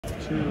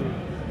2.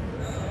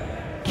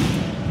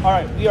 All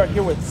right, we are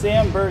here with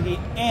Sam Burgi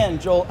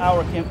and Joel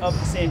Awerkamp of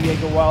the San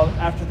Diego Wild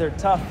after their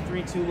tough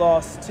 3-2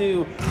 loss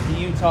to the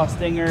Utah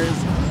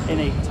Stingers in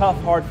a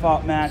tough,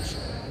 hard-fought match.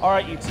 All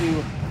right, you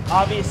two,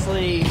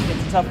 obviously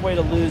it's a tough way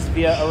to lose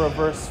via a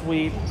reverse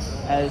sweep,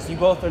 as you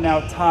both are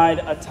now tied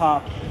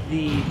atop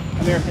the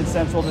American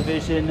Central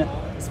Division.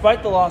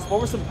 Despite the loss,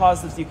 what were some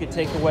positives you could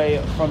take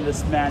away from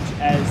this match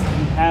as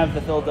you have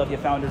the Philadelphia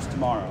Founders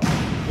tomorrow?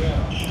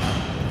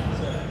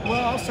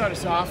 Well, I'll start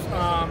us off.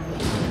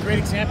 A great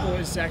example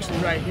is actually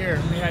right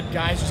here. We had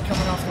guys just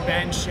coming off the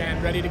bench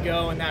and ready to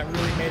go, and that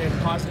really made a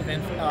positive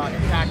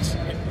impact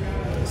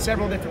in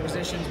several different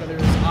positions, whether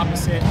it was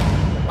opposite,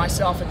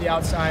 myself at the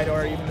outside,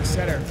 or even the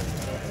setter.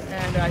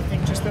 And I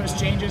think just those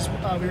changes,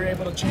 we were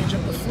able to change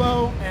up the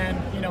flow and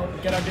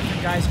get our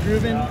different guys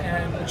grooving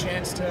and a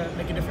chance to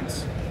make a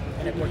difference,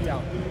 and it worked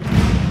out.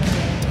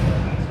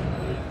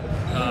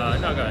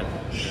 No, go ahead.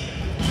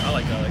 I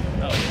like that.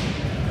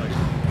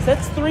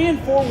 Sets 3 and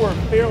 4 were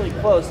fairly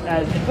close,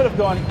 as it could have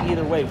gone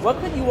either way. What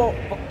could you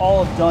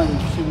all have done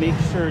to make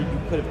sure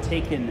you could have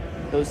taken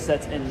those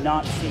sets and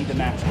not see the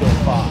match go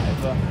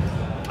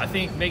 5? I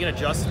think making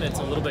adjustments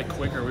a little bit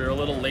quicker. We were a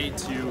little late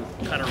to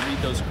kind of read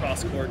those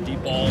cross-court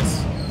deep balls,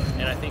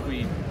 and I think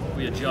we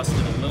adjusted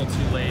a little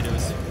too late. It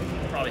was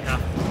probably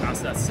half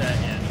past that set,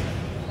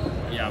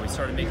 and yeah, we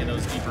started making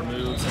those deeper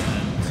moves and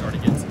then started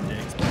getting some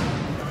digs. But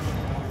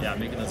yeah,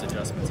 making those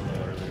adjustments a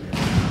little early.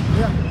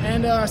 Yeah,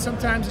 and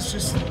sometimes it's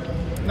just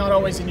not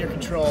always in your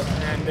control,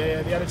 and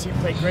the other team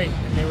played great,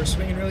 and they were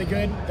swinging really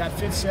good. That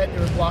 5th set, they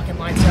were blocking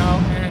lights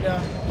out, and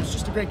it was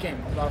just a great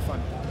game, a lot of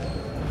fun.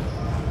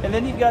 And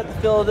then you've got the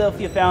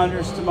Philadelphia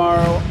Founders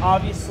tomorrow.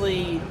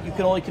 Obviously, you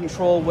can only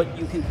control what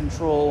you can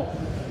control.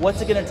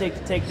 What's it going to take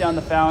to take down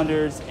the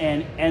Founders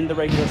and end the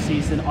regular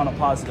season on a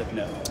positive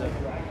note?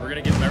 We're going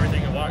to give them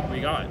everything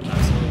we got,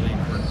 absolutely.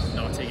 We're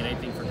not taking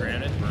anything for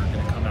granted. We're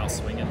going to come out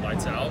swinging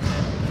lights out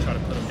and try to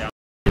put them down.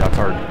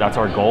 That's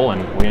our goal,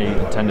 and we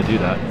intend to do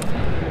that.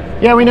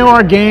 Yeah, we know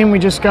our game. We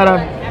just got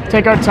to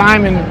take our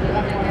time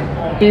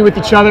and be with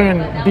each other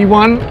and be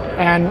one.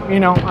 And,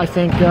 I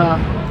think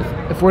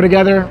if we're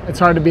together, it's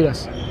hard to beat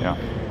us. Yeah.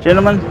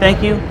 Gentlemen,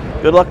 thank you.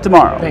 Good luck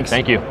tomorrow. Thanks.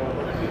 Thank you.